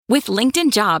With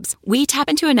LinkedIn Jobs, we tap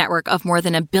into a network of more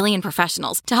than 1 billion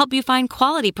professionals to help you find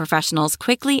quality professionals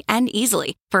quickly and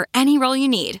easily for any role you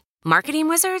need. Marketing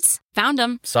wizards? Found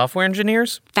them. Software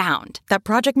engineers? Found. That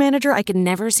project manager I could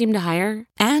never seem to hire?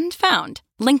 And found.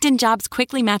 LinkedIn Jobs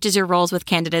quickly matches your roles with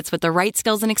candidates with the right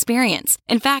skills and experience.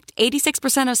 In fact,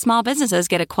 86% of small businesses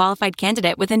get a qualified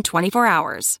candidate within 24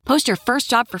 hours. Post your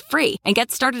first job for free and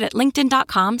get started at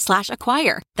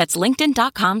linkedin.com/acquire. That's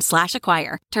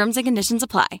linkedin.com/acquire. Terms and conditions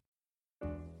apply.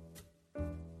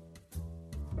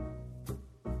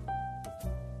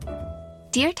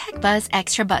 Dear TechBuzz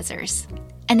Extra Buzzers,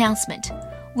 announcement.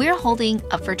 We're holding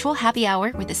a virtual happy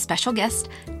hour with a special guest,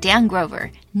 Dan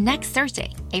Grover, next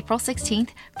Thursday, April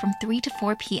 16th from 3 to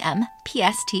 4 p.m.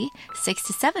 PST, 6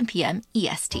 to 7 p.m.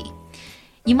 EST.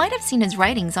 You might have seen his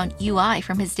writings on UI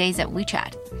from his days at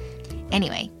WeChat.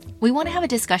 Anyway, we want to have a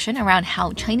discussion around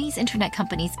how Chinese internet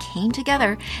companies came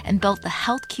together and built the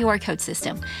health QR code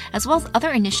system, as well as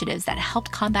other initiatives that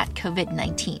helped combat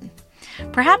COVID-19.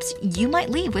 Perhaps you might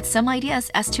leave with some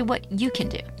ideas as to what you can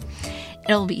do.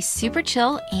 It'll be super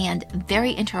chill and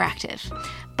very interactive,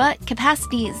 but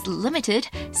capacity is limited,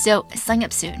 so sign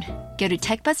up soon. Go to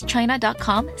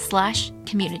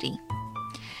techbuzzchina.com/community.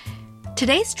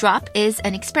 Today's drop is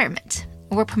an experiment.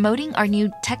 We're promoting our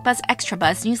new TechBuzz Extra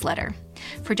Buzz newsletter.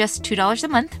 For just $2 a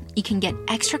month, you can get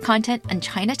extra content on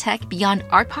China tech beyond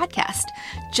our podcast,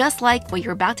 just like what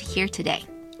you're about to hear today,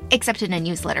 except in a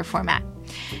newsletter format.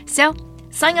 So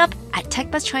sign up at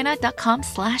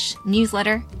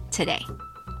techbuzzchina.com/newsletter today.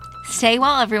 Stay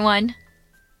well, everyone.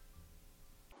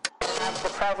 The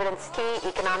president's key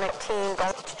economic team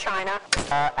goes to China.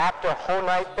 After a whole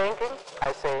night thinking,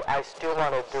 I say I still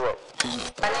want to do it.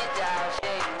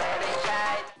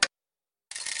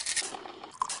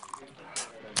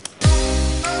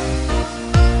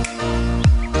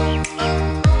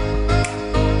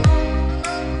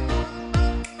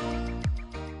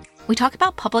 We talk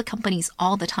about public companies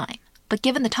all the time, but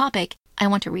given the topic, I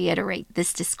want to reiterate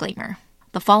this disclaimer.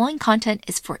 The following content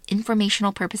is for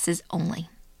informational purposes only.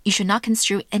 You should not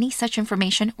construe any such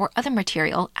information or other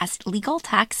material as legal,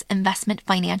 tax, investment,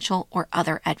 financial, or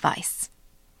other advice.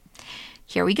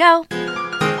 Here we go.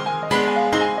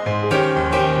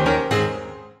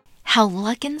 How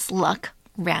Luckin's luck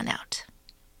ran out.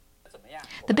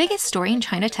 The biggest story in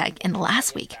China tech in the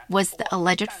last week was the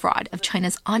alleged fraud of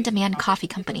China's on-demand coffee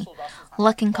company,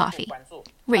 Luckin Coffee,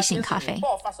 Racing Cafe.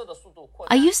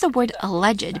 I use the word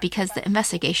alleged because the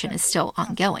investigation is still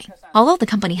ongoing. Although the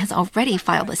company has already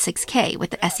filed a 6K with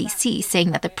the SEC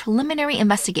saying that the preliminary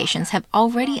investigations have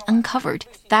already uncovered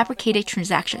fabricated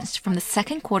transactions from the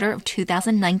second quarter of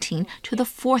 2019 to the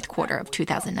fourth quarter of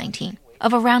 2019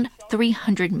 of around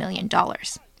 $300 million.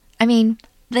 I mean,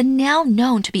 the now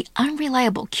known to be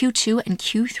unreliable Q2 and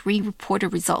Q3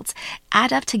 reported results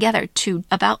add up together to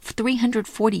about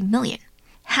 $340 million,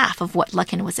 half of what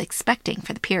Luckin was expecting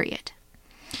for the period.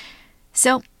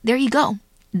 So there you go.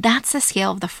 That's the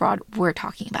scale of the fraud we're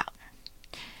talking about.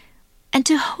 And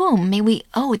to whom may we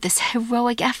owe this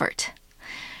heroic effort?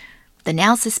 The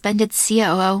now suspended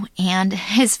COO and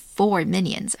his 4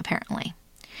 minions, apparently.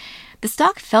 The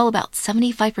stock fell about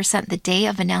 75% the day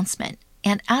of announcement,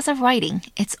 and as of writing,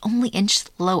 it's only inched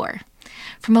lower,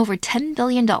 from over $10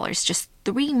 billion just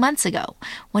 3 months ago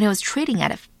when it was trading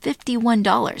at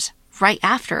 $51 right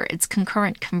after its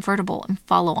concurrent convertible and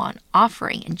follow-on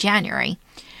offering in January,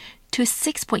 to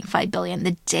 $6.5 billion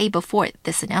the day before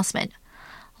this announcement.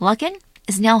 Luckin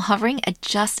is now hovering at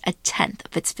just a tenth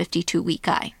of its 52-week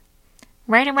high,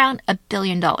 right around $1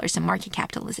 billion in market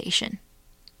capitalization.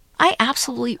 I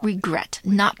absolutely regret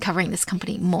not covering this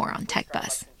company more on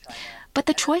TechBuzz. But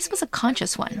the choice was a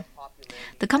conscious one.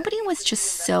 The company was just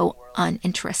so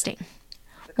uninteresting.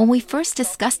 When we first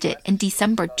discussed it in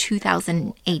December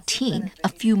 2018, a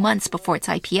few months before its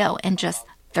IPO and just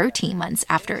 13 months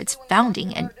after its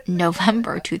founding in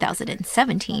November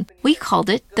 2017, we called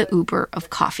it the Uber of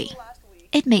coffee.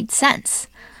 It made sense.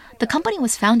 The company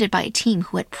was founded by a team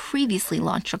who had previously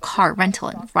launched a car rental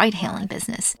and ride-hailing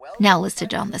business, now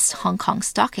listed on the Hong Kong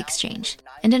Stock Exchange.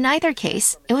 And in either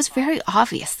case, it was very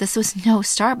obvious this was no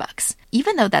Starbucks,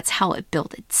 even though that's how it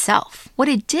built itself. What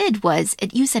it did was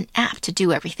it used an app to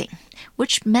do everything,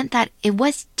 which meant that it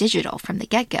was digital from the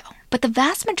get-go. But the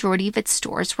vast majority of its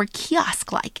stores were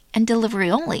kiosk-like and delivery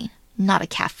only, not a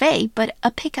cafe, but a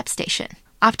pickup station.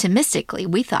 Optimistically,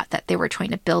 we thought that they were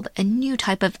trying to build a new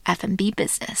type of F&B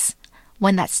business,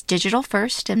 one that's digital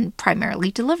first and primarily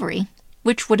delivery,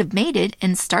 which would have made it,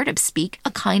 in startup speak,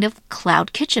 a kind of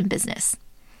cloud kitchen business.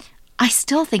 I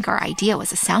still think our idea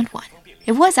was a sound one.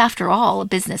 It was, after all, a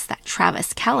business that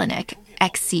Travis Kalanick,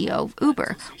 ex-CEO of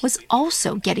Uber, was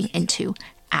also getting into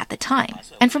at the time.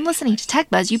 And from listening to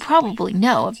TechBuzz, you probably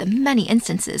know of the many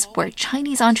instances where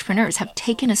Chinese entrepreneurs have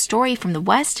taken a story from the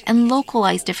West and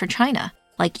localized it for China,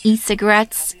 like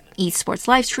e-cigarettes, e-sports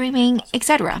live streaming,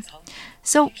 etc.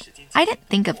 So I didn't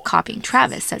think of copying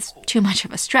Travis as too much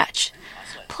of a stretch.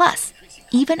 Plus,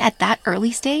 even at that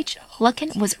early stage,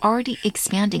 Luckin was already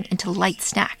expanding into light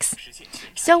snacks.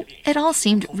 So it all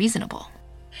seemed reasonable.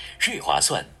 最划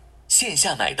算，线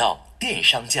下买到电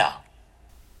商价。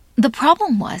 The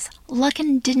problem was,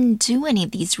 Luckin didn't do any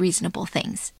of these reasonable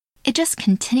things. It just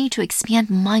continued to expand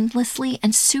mindlessly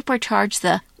and supercharge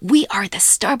the "we are the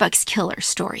Starbucks killer"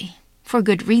 story. For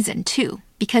good reason, too,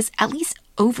 because at least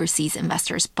overseas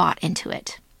investors bought into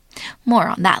it. More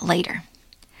on that later.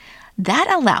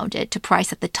 That allowed it to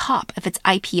price at the top of its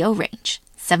IPO range,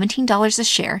 $17 a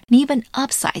share, and even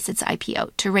upsize its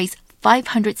IPO to raise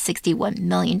 $561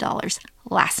 million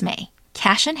last May.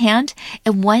 Cash in hand,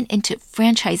 it went into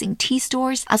franchising tea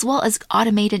stores as well as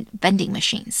automated vending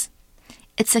machines.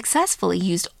 It successfully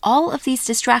used all of these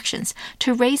distractions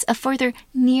to raise a further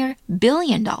near $1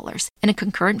 billion in a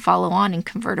concurrent follow-on and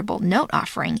convertible note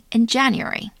offering in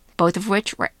January, both of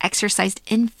which were exercised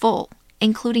in full,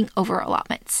 including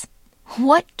over-allotments.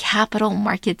 What capital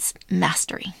markets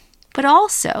mastery. But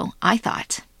also, I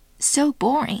thought, so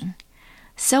boring,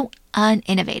 so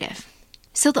uninnovative.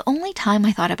 So the only time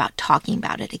I thought about talking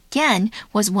about it again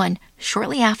was when,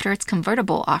 shortly after its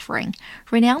convertible offering,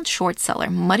 renowned short seller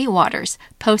Muddy Waters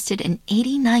posted an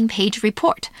 89-page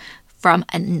report from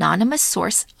an anonymous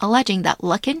source alleging that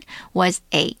Luckin was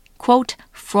a, quote,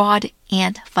 fraud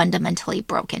and fundamentally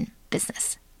broken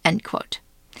business, end quote.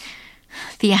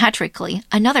 Theatrically,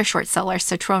 another short seller,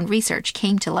 Citron Research,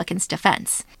 came to Luckin's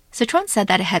defense. Citron said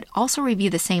that it had also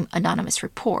reviewed the same anonymous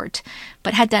report,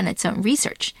 but had done its own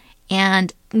research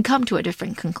and come to a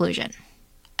different conclusion.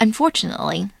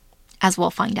 Unfortunately, as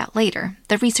we'll find out later,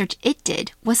 the research it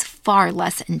did was far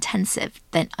less intensive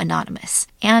than anonymous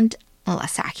and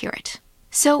less accurate.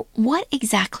 So what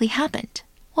exactly happened?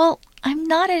 Well, I'm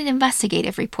not an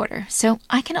investigative reporter, so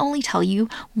I can only tell you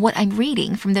what I'm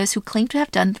reading from those who claim to have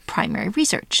done the primary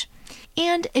research.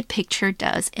 And a picture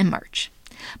does emerge.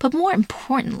 But more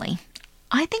importantly,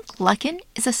 I think Luckin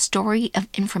is a story of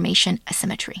information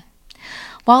asymmetry.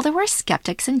 While there were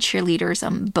skeptics and cheerleaders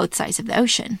on both sides of the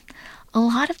ocean, a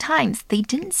lot of times they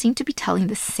didn't seem to be telling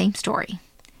the same story.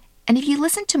 And if you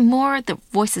listen to more of the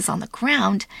voices on the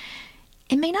ground,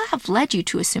 it may not have led you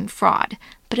to assume fraud,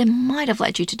 but it might have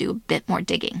led you to do a bit more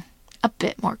digging, a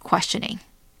bit more questioning.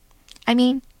 I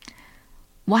mean,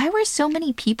 why were so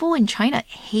many people in China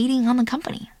hating on the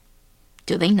company?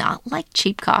 Do they not like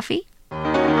cheap coffee?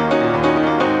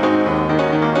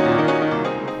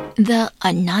 The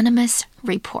Anonymous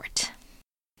Report.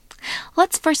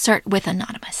 Let's first start with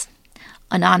Anonymous.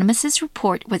 Anonymous's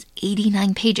report was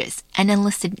 89 pages and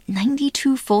enlisted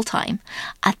 92 full-time,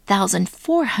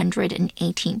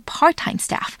 1,418 part-time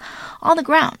staff on the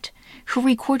ground who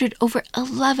recorded over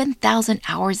 11,000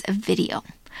 hours of video.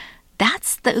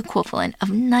 That's the equivalent of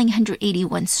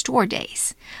 981 store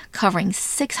days, covering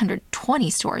 620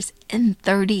 stores in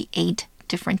 38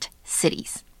 different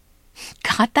cities.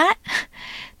 Got that?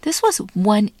 This was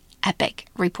one epic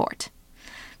report.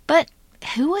 But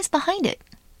who was behind it?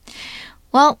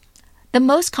 Well, the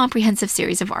most comprehensive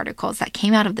series of articles that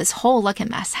came out of this whole Luckin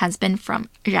mess has been from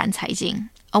Ran Caijing,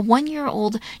 a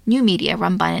one-year-old new media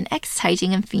run by an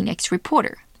ex-Caijing and Phoenix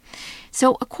reporter.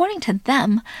 So according to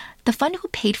them, the fund who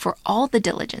paid for all the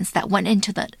diligence that went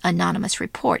into the anonymous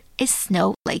report is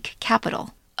Snow Lake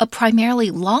Capital. A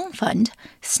primarily long fund,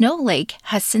 Snow Lake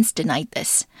has since denied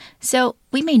this, so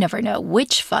we may never know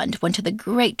which fund went to the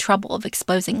great trouble of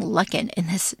exposing Luckin in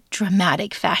this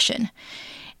dramatic fashion.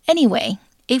 Anyway,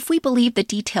 if we believe the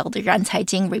detailed Ran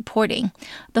Caijing reporting,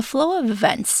 the flow of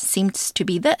events seems to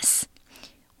be this.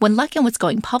 When Luckin was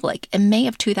going public in May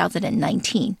of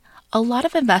 2019, a lot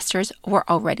of investors were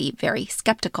already very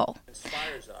skeptical.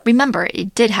 Remember,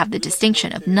 it did have the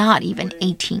distinction of not even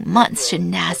 18 months to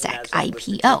NASDAQ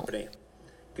IPO.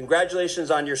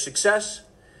 Congratulations on your success.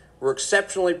 We're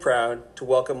exceptionally proud to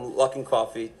welcome Luckin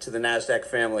Coffee to the NASDAQ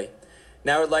family.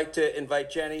 Now I'd like to invite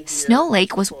Jenny. Snow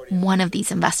Lake was one of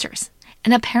these investors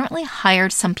and apparently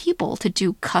hired some people to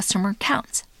do customer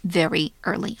counts very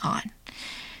early on.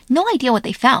 No idea what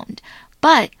they found,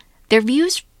 but their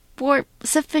views were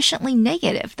sufficiently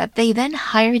negative that they then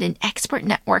hired an expert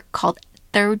network called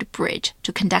Third Bridge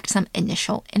to conduct some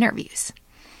initial interviews.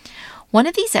 One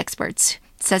of these experts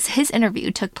says his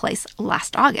interview took place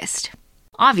last August.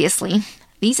 Obviously,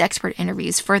 these expert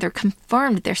interviews further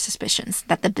confirmed their suspicions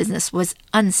that the business was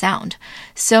unsound.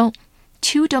 So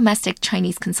 2 domestic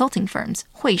Chinese consulting firms,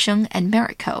 Huisheng and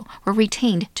Meritco, were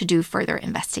retained to do further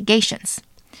investigations.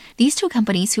 These 2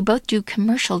 companies, who both do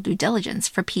commercial due diligence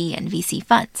for PE and VC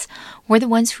funds, were the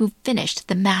ones who finished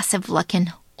the massive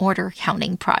Luckin order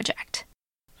counting project.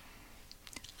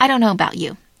 I don't know about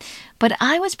you, but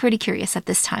I was pretty curious at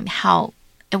this time how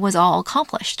it was all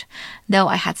accomplished, though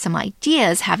I had some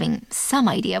ideas, having some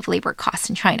idea of labor costs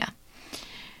in China.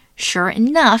 Sure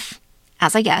enough,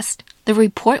 as I guessed, the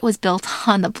report was built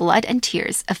on the blood and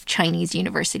tears of Chinese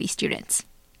university students.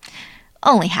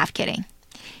 Only half kidding.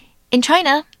 In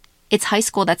China, it's high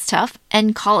school that's tough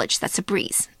and college that's a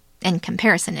breeze, in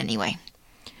comparison anyway.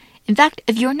 In fact,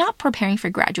 if you're not preparing for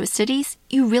graduate studies,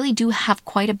 you really do have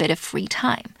quite a bit of free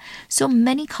time. So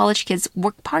many college kids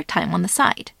work part-time on the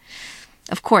side.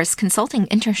 Of course, consulting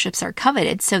internships are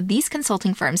coveted, so these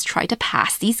consulting firms try to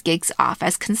pass these gigs off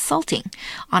as consulting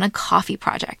on a coffee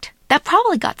project. That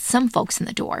probably got some folks in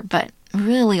the door, but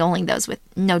really only those with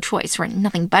no choice or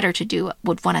nothing better to do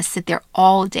would want to sit there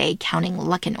all day counting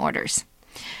Luckin orders.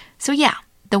 So yeah,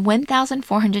 the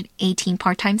 1,418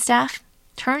 part-time staff,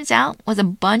 turns out, was a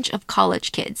bunch of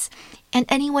college kids and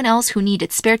anyone else who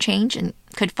needed spare change and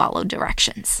could follow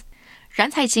directions.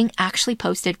 Ran Caijing actually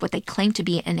posted what they claimed to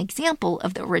be an example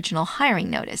of the original hiring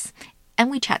notice,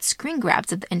 and WeChat screen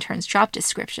grabs of the interns' job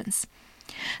descriptions.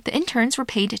 The interns were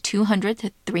paid 200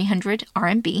 to 300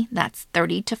 RMB, that's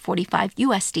 30 to 45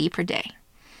 USD per day,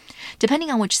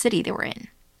 depending on which city they were in.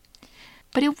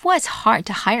 But it was hard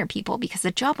to hire people because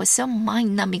the job was so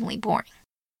mind-numbingly boring.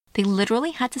 They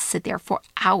literally had to sit there for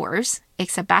hours,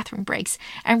 except bathroom breaks,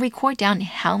 and record down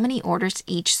how many orders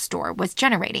each store was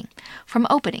generating, from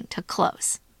opening to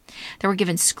close. They were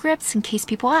given scripts in case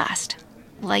people asked,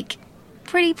 like,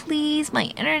 "Pretty please,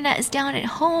 my internet is down at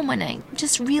home and I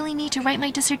just really need to write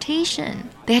my dissertation."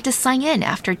 They had to sign in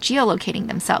after geolocating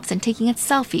themselves and taking a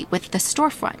selfie with the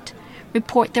storefront,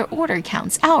 report their order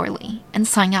counts hourly, and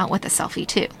sign out with a selfie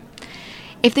too.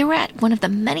 If they were at one of the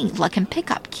many Luckin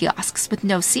pickup kiosks with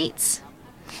no seats,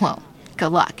 well,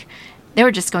 good luck. They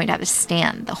were just going to have to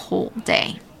stand the whole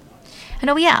day. And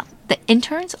oh yeah, the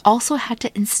interns also had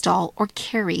to install or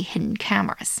carry hidden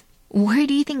cameras. Where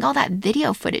do you think all that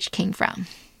video footage came from?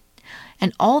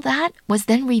 And all that was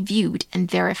then reviewed and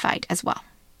verified as well.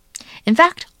 In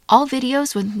fact, all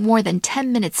videos with more than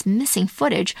 10 minutes missing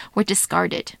footage were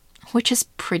discarded, which is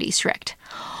pretty strict.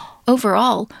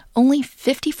 Overall, only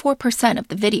 54% of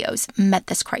the videos met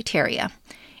this criteria.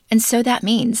 And so that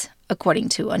means, according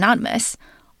to Anonymous,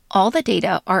 all the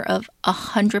data are of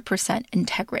 100%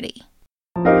 integrity.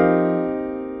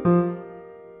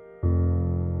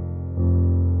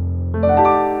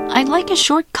 I'd like a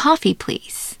short coffee,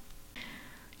 please.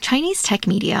 Chinese tech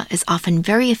media is often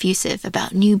very effusive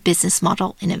about new business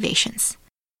model innovations.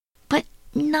 But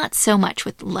not so much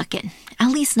with Luckin,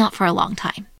 at least not for a long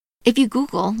time. If you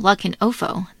Google Luckin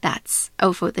OFO, that's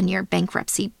OFO, the near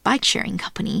bankruptcy bike-sharing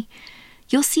company,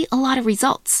 you'll see a lot of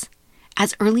results.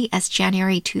 As early as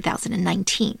January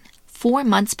 2019, 4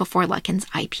 months before Luckin's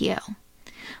IPO.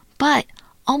 But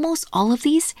almost all of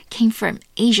these came from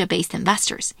Asia-based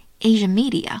investors, Asian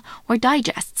media, or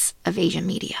digests of Asian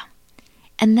media.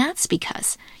 And that's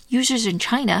because users in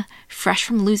China, fresh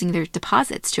from losing their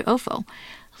deposits to OFO,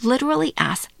 literally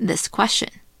ask this question: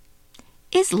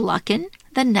 is Luckin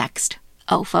the next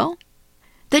OFO?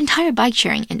 The entire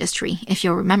bike-sharing industry, if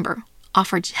you'll remember,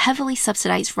 offered heavily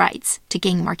subsidized rides to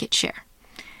gain market share.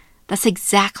 That's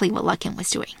exactly what Luckin was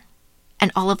doing.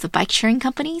 And all of the bike-sharing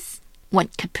companies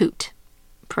went kaput,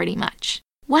 pretty much.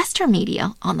 Western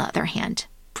media, on the other hand,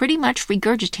 pretty much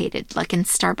regurgitated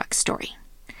Luckin's Starbucks story.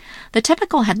 The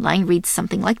typical headline reads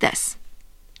something like this: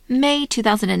 May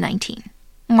 2019,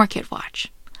 Market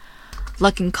Watch.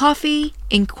 Luckin Coffee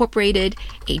Incorporated,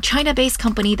 a China-based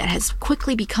company that has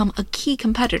quickly become a key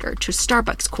competitor to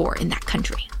Starbucks core in that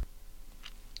country.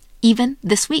 Even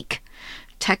this week,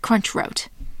 TechCrunch wrote,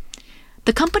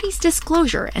 the company's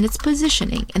disclosure and its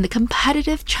positioning in the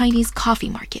competitive Chinese coffee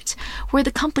market, where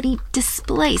the company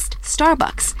displaced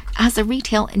Starbucks as a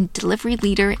retail and delivery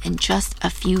leader in just a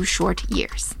few short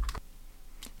years.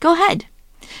 Go ahead,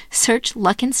 search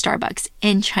Luckin Starbucks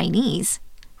in Chinese,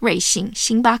 瑞幸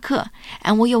星巴克,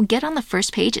 and what you'll get on the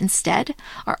first page instead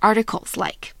are articles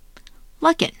like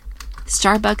Luckin,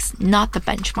 Starbucks not the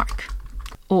benchmark,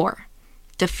 or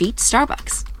Defeat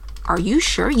Starbucks. Are you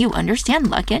sure you understand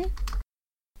Luckin?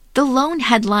 The lone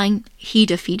headline, he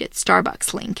defeated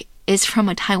Starbucks link, is from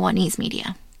a Taiwanese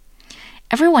media.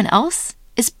 Everyone else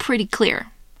is pretty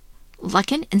clear.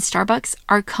 Luckin and Starbucks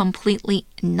are completely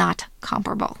not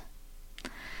comparable.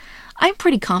 I'm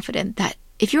pretty confident that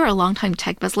if you're a longtime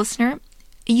TechBuzz listener,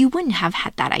 you wouldn't have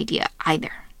had that idea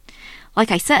either.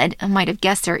 Like I said, I might have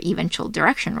guessed their eventual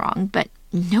direction wrong, but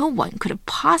no one could have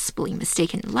possibly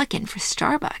mistaken Luckin for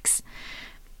Starbucks.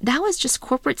 That was just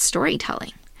corporate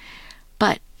storytelling.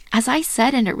 But as I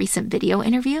said in a recent video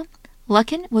interview,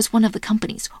 Luckin was one of the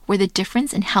companies where the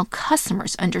difference in how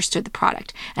customers understood the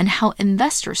product and how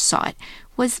investors saw it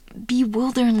was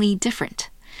bewilderingly different.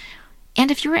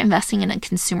 And if you were investing in a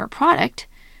consumer product,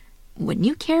 wouldn't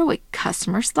you care what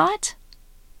customers thought?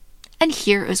 And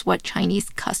here is what Chinese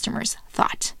customers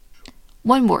thought.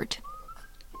 One word: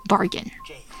 bargain.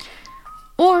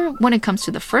 Or when it comes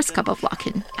to the first cup of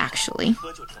Luckin, actually,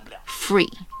 free.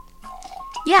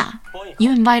 Yeah,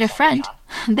 you invite a friend,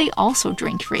 they also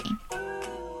drink free.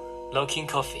 Luckin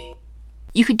Coffee.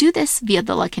 You could do this via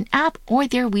the Luckin app or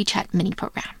their WeChat mini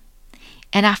program.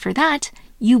 And after that,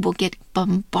 you will get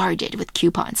bombarded with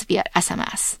coupons via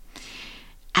SMS.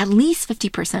 At least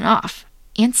 50% off,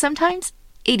 and sometimes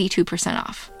 82%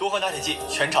 off. 多喝拿铁季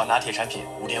全场拿铁产品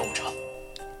5.5折。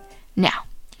 Now,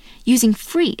 using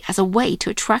free as a way to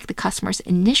attract the customer's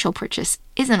initial purchase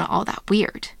isn't all that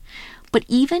weird. But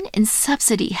even in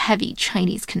subsidy-heavy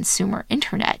Chinese consumer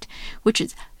internet, which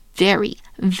is very,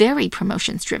 very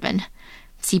promotions-driven,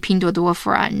 see Pinduoduo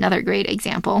for another great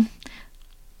example,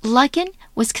 Luckin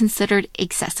was considered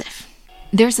excessive.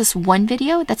 There's this one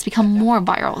video that's become more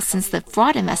viral since the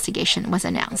fraud investigation was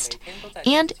announced,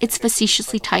 and it's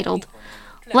facetiously titled,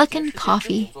 Luckin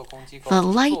Coffee, the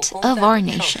light of our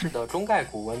nation. 中概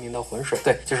股闻名的浑水，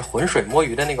对，就是浑水摸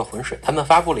鱼的那个浑水。他们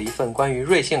发布了一份关于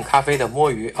瑞幸咖啡的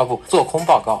摸鱼做空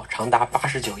报告，长达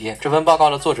89页。这份报告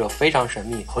的作者非常神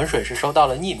秘，浑水是收到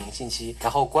了匿名信息，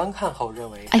然后观看后认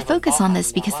为。 I focus on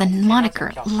this because the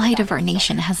moniker "Light of Our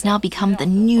Nation" has now become the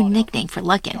new nickname for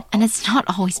Luckin, and it's not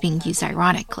always being used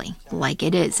ironically, like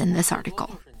it is in this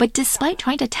article. But despite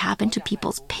trying to tap into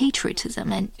people's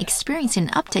patriotism and experiencing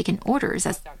an uptick in orders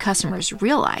as customers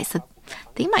realize that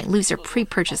they might lose their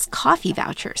pre-purchase coffee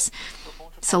vouchers,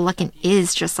 so Luckin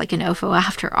is just like an OFO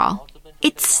after all.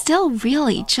 It's still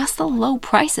really just the low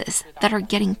prices that are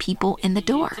getting people in the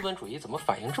door. 资本主义怎么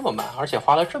反应这么慢，而且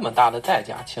花了这么大的代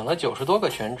价，请了90多个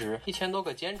全职，1000多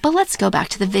个兼职。 But let's go back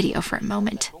to the video for a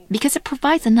moment, because it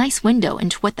provides a nice window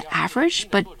into what the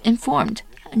average but informed,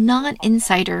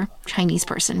 non-insider Chinese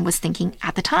person was thinking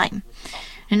at the time.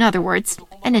 In other words,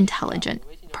 an intelligent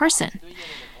person.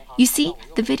 You see,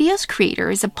 the video's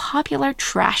creator is a popular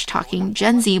trash-talking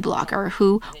Gen Z blogger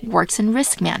who works in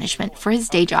risk management for his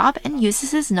day job and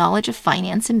uses his knowledge of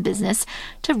finance and business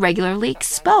to regularly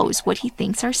expose what he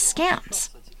thinks are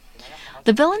scams.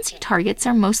 The villains he targets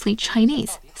are mostly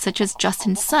Chinese, such as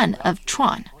Justin Sun of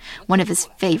Tron, one of his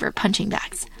favorite punching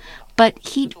bags. But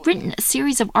he'd written a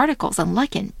series of articles on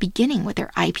Luckin beginning with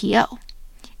their IPO.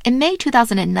 In May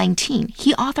 2019,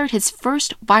 he authored his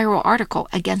first viral article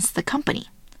against the company.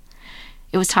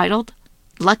 It was titled,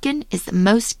 Luckin is the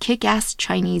most kick-ass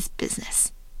Chinese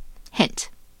business. Hint,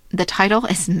 the title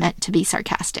is meant to be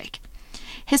sarcastic.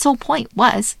 His whole point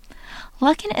was,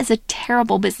 Luckin is a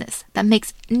terrible business that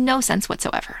makes no sense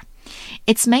whatsoever.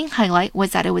 Its main highlight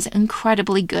was that it was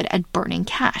incredibly good at burning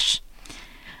cash.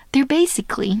 They're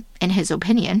basically, in his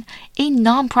opinion, a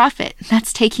non-profit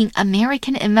that's taking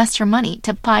American investor money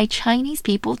to buy Chinese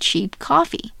people cheap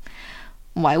coffee.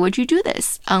 Why would you do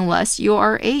this unless you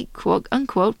are a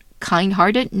quote-unquote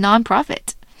kind-hearted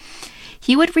non-profit?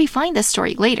 He would refine this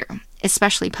story later,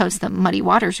 especially post the Muddy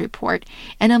Waters report,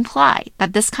 and imply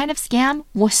that this kind of scam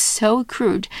was so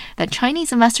crude that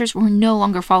Chinese investors were no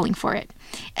longer falling for it,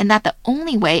 and that the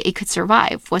only way it could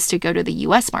survive was to go to the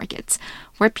US markets,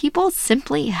 where people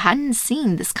simply hadn't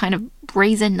seen this kind of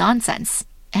brazen nonsense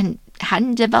and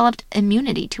hadn't developed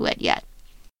immunity to it yet.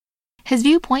 His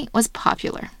viewpoint was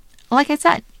popular. Like I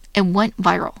said, it went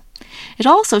viral. It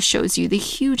also shows you the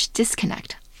huge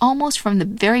disconnect, almost from the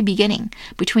very beginning,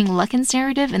 between Luckin's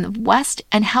narrative in the West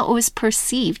and how it was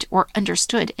perceived or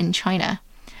understood in China.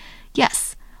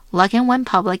 Yes, Luckin went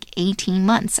public 18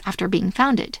 months after being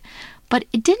founded, but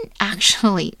it didn't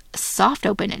actually soft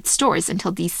open its doors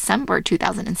until December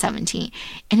 2017,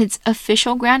 and its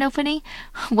official grand opening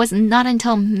was not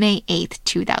until May 8th,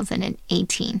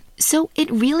 2018. So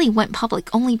it really went public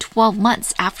only 12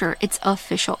 months after its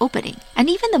official opening. And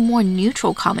even the more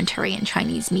neutral commentary in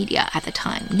Chinese media at the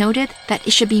time noted that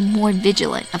it should be more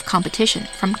vigilant of competition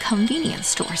from convenience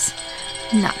stores,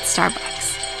 not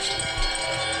Starbucks.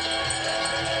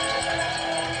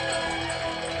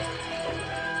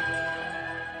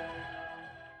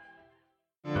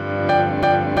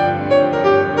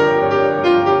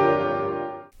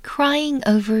 Crying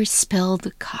over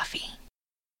spilled coffee.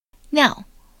 Now,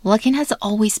 Luckin has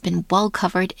always been well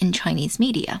covered in Chinese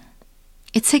media.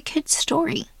 It's a good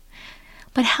story.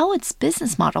 But how its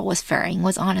business model was faring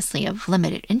was honestly of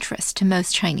limited interest to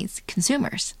most Chinese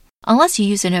consumers. Unless you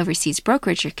use an overseas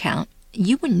brokerage account,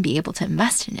 you wouldn't be able to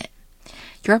invest in it.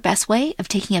 Your best way of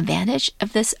taking advantage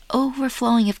of this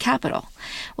overflowing of capital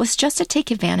was just to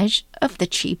take advantage of the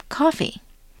cheap coffee.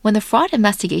 When the fraud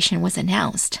investigation was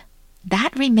announced,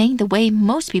 that remained the way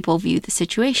most people viewed the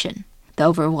situation. The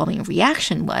overwhelming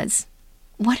reaction was,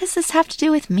 what does this have to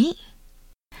do with me?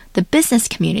 The business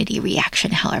community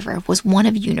reaction, however, was one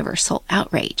of universal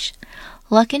outrage.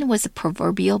 Luckin was a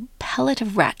proverbial pellet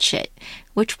of rat shit,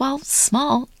 which, while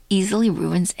small, easily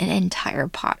ruins an entire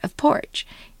pot of porridge,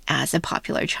 as a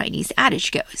popular Chinese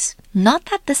adage goes. Not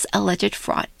that this alleged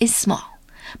fraud is small,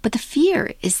 but the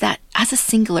fear is that as a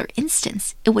singular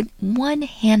instance, it would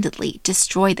one-handedly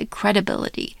destroy the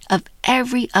credibility of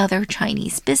every other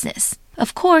Chinese business.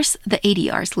 Of course, the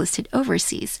ADRs listed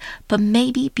overseas, but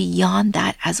maybe beyond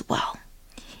that as well.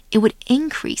 It would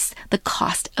increase the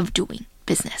cost of doing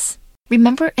business.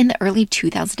 Remember in the early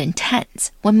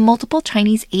 2010s when multiple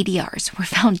Chinese ADRs were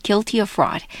found guilty of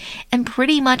fraud and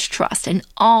pretty much trust in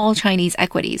all Chinese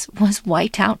equities was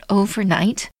wiped out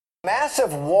overnight?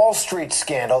 Massive Wall Street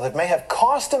scandal that may have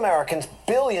cost Americans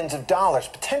billions of dollars,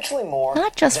 potentially more.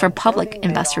 Not just for public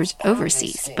investors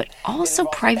overseas, but also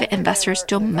private investors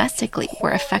domestically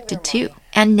were affected too.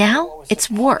 And now it's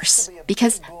worse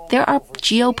because there are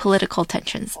geopolitical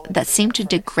tensions that seem to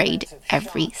degrade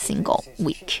every single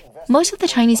week. Most of the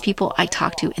Chinese people I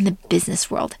talk to in the business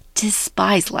world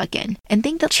despise Luckin and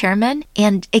think the chairman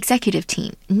and executive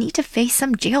team need to face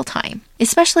some jail time,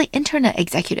 especially internet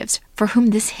executives for whom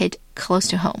this hit close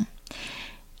to home.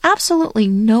 Absolutely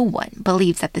no one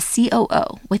believes that the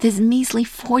COO, with his measly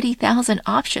 40,000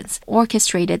 options,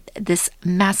 orchestrated this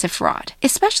massive fraud,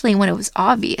 especially when it was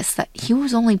obvious that he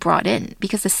was only brought in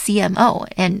because the CMO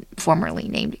and formerly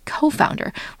named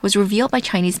co-founder was revealed by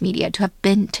Chinese media to have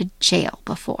been to jail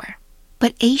before.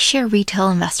 But A-share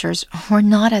retail investors were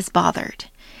not as bothered,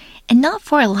 and not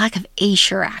for a lack of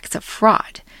A-share acts of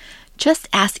fraud. Just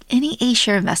ask any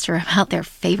A-share investor about their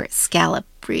favorite scallop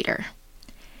breeder.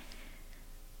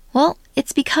 Well,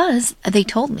 it's because, they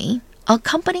told me, a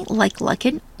company like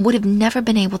Luckin would have never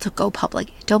been able to go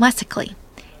public domestically.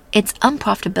 Its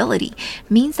unprofitability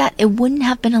means that it wouldn't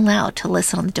have been allowed to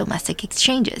list on the domestic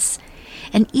exchanges.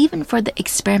 And even for the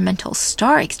experimental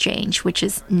Star Exchange, which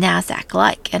is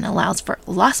NASDAQ-like and allows for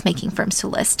loss-making firms to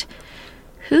list,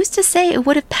 who's to say it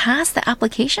would have passed the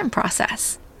application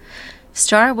process?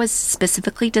 Star was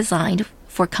specifically designed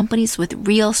for companies with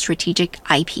real strategic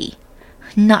IP,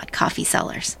 not coffee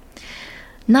sellers.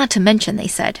 Not to mention, they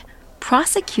said,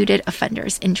 prosecuted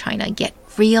offenders in China get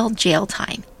real jail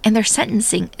time, and their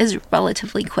sentencing is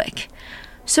relatively quick.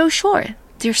 So sure,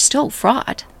 there's still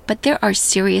fraud, but there are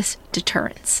serious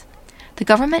deterrents. The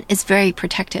government is very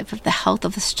protective of the health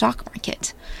of the stock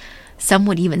market. Some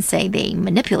would even say they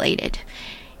manipulate it.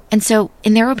 And so,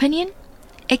 in their opinion,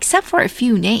 except for a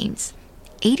few names,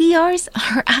 ADRs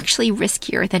are actually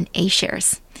riskier than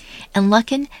A-shares, and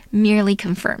Luckin merely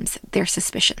confirms their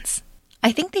suspicions.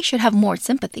 I think they should have more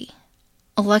sympathy.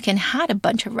 Luckin had a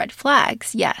bunch of red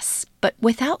flags, yes, but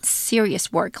without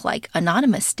serious work like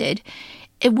Anonymous did,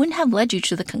 it wouldn't have led you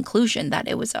to the conclusion that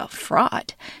it was a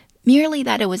fraud, merely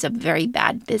that it was a very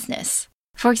bad business.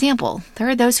 For example, there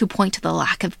are those who point to the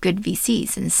lack of good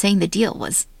VCs and saying the deal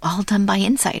was all done by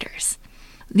insiders.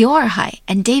 Liu Erhai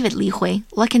and David Li Hui,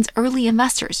 Luckin's early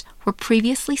investors, were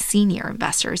previously senior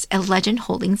investors at Legend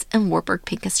Holdings and Warburg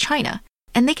Pincus China,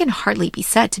 and they can hardly be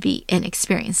said to be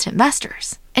inexperienced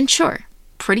investors. And sure,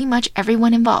 pretty much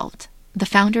everyone involved, the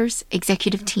founders,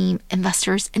 executive team,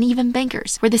 investors, and even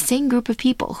bankers, were the same group of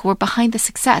people who were behind the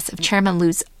success of Chairman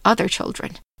Liu's other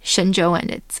children, Shenzhou and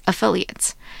its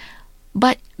affiliates.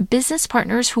 But business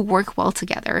partners who work well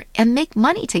together and make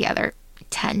money together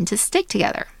tend to stick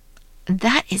together.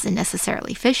 That isn't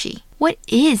necessarily fishy. What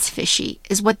is fishy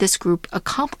is what this group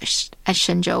accomplished at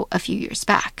Shenzhou a few years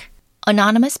back.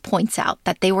 Anonymous points out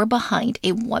that they were behind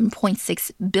a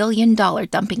 $1.6 billion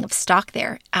dumping of stock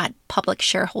there at public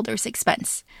shareholders'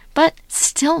 expense, but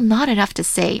still not enough to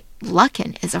say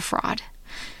Luckin is a fraud.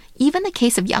 Even the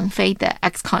case of Yang Fei, the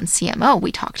ex-con CMO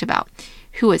we talked about,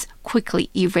 who was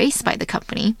quickly erased by the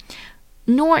company,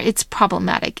 nor its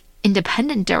problematic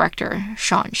independent director,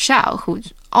 Sean Shao,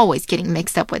 who's always getting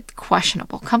mixed up with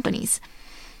questionable companies.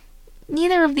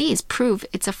 Neither of these prove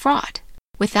it's a fraud.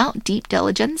 Without deep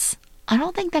diligence, I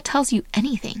don't think that tells you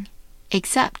anything,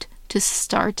 except to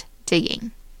start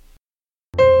digging.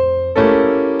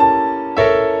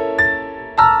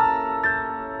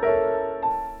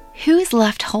 Who is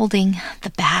left holding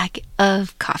the bag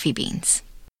of coffee beans?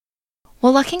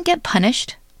 Will Luckin get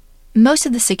punished? Most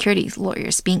of the securities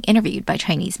lawyers being interviewed by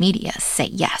Chinese media say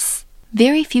yes.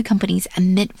 Very few companies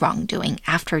admit wrongdoing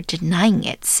after denying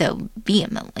it so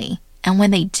vehemently. And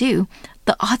when they do,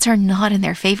 the odds are not in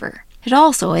their favor. It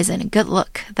also isn't a good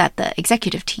look that the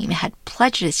executive team had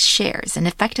pledged its shares and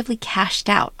effectively cashed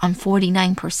out on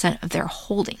 49% of their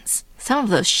holdings. Some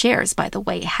of those shares, by the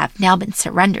way, have now been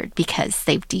surrendered because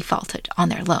they've defaulted on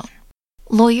their loan.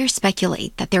 Lawyers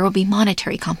speculate that there will be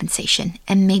monetary compensation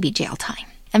and maybe jail time.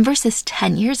 And versus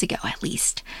 10 years ago at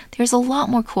least, there's a lot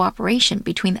more cooperation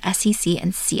between the SEC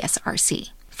and CSRC.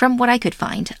 From what I could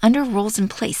find, under rules in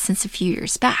place since a few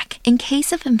years back, in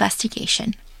case of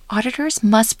investigation, auditors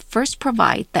must first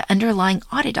provide the underlying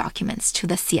audit documents to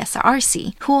the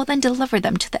CSRC, who will then deliver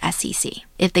them to the SEC.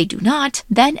 If they do not,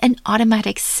 then an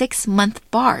automatic 6-month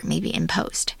bar may be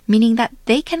imposed, meaning that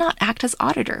they cannot act as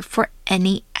auditor for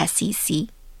any SEC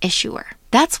issuer.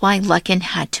 That's why Luckin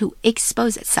had to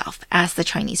expose itself as the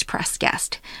Chinese press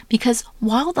guessed, because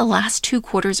while the last 2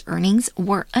 quarters' earnings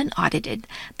were unaudited,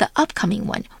 the upcoming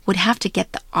one would have to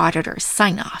get the auditor's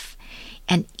sign-off.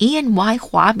 And E&Y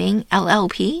Huabing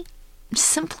LLP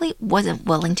simply wasn't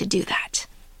willing to do that.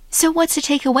 So what's to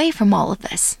take away from all of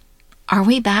this? Are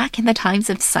we back in the times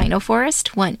of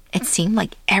Sino-Forest when it seemed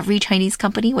like every Chinese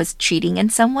company was cheating in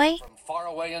some way? From far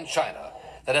away in China,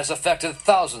 that has affected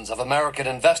thousands of American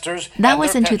investors. That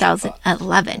was in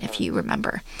 2011, if you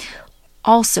remember.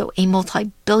 Also a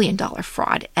multi-billion-dollar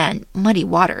fraud and Muddy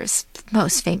Waters'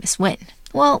 most famous win.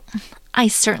 Well, I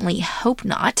certainly hope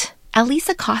not. At least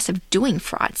the cost of doing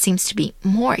fraud seems to be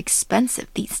more expensive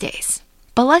these days.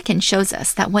 But Luckin shows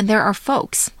us that when there are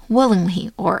folks,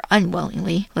 willingly or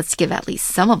unwillingly, let's give at least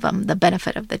some of them the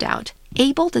benefit of the doubt,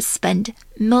 able to spend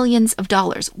millions of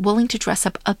dollars willing to dress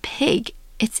up a pig,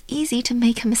 it's easy to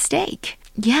make a mistake.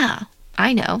 Yeah,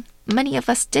 I know, many of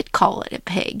us did call it a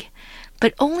pig,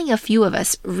 but only a few of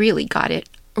us really got it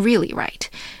really right,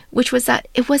 which was that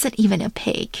it wasn't even a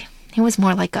pig. It was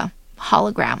more like a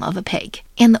hologram of a pig.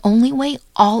 And the only way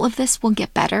all of this will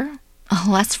get better,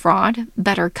 less fraud,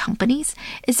 better companies,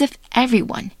 is if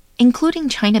everyone, including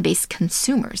China-based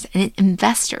consumers and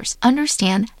investors,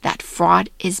 understand that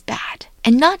fraud is bad.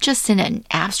 And not just in an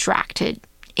abstracted,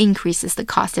 increases the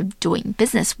cost of doing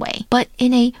business way, but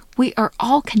in a we are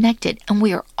all connected and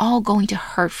we are all going to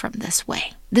hurt from this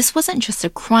way. This wasn't just a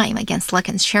crime against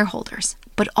Luckin's shareholders,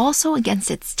 but also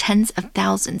against its tens of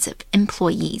thousands of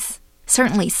employees.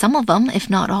 Certainly some of them, if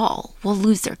not all, will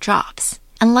lose their jobs.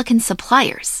 And Luckin's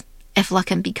suppliers, if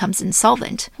Luckin becomes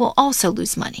insolvent, will also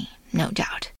lose money, no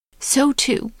doubt. So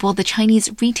too will the Chinese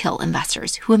retail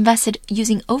investors who invested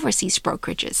using overseas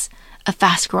brokerages, a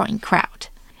fast-growing crowd.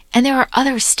 And there are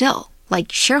others still,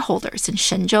 like shareholders in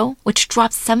Shenzhou, which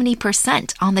dropped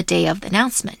 70% on the day of the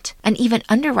announcement, and even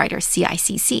underwriter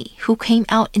CICC, who came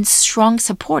out in strong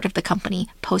support of the company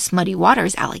post-Muddy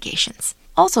Waters allegations,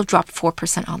 also dropped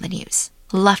 4% on the news.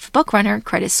 Left bookrunner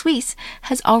Credit Suisse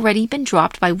has already been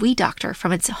dropped by WeDoctor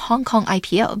from its Hong Kong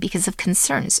IPO because of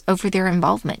concerns over their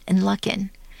involvement in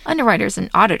Luckin. Underwriters and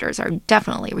auditors are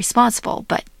definitely responsible,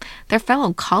 but their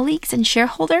fellow colleagues and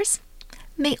shareholders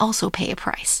may also pay a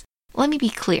price. Let me be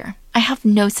clear, I have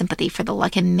no sympathy for the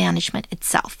Luckin management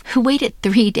itself, who waited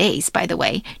 3 days, by the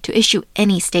way, to issue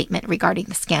any statement regarding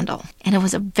the scandal. And it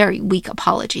was a very weak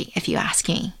apology, if you ask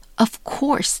me. Of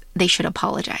course they should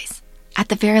apologize. At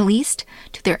the very least,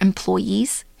 to their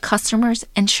employees, customers,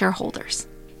 and shareholders.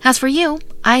 As for you,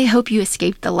 I hope you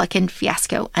escaped the Luckin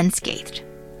fiasco unscathed.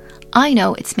 I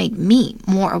know it's made me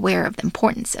more aware of the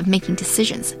importance of making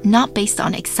decisions not based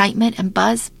on excitement and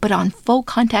buzz, but on full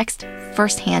context,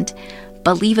 firsthand,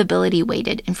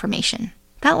 believability-weighted information.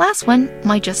 That last one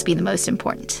might just be the most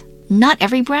important. Not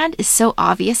every brand is so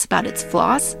obvious about its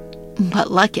flaws, but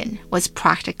Luckin was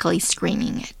practically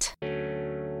screaming it.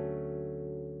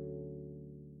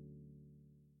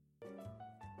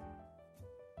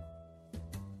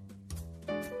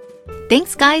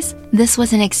 Thanks, guys. This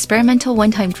was an experimental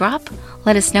one-time drop.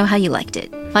 Let us know how you liked it.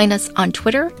 Find us on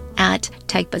Twitter at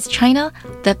TechBuzzChina,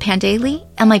 the Pandaily,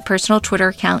 and my personal Twitter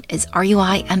account is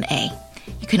RUIMA.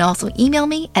 You can also email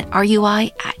me at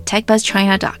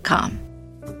rui@techbuzzchina.com.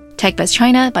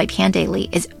 TechBuzzChina by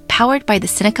Pandaily is powered by the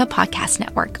Sinica Podcast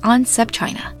Network on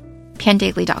SubChina.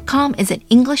 Pandaily.com is an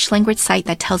English language site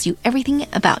that tells you everything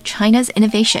about China's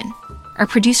innovation. Our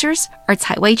producers are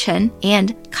Cai Wei Chen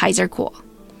and Kaiser Kuo.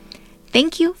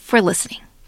 Thank you for listening.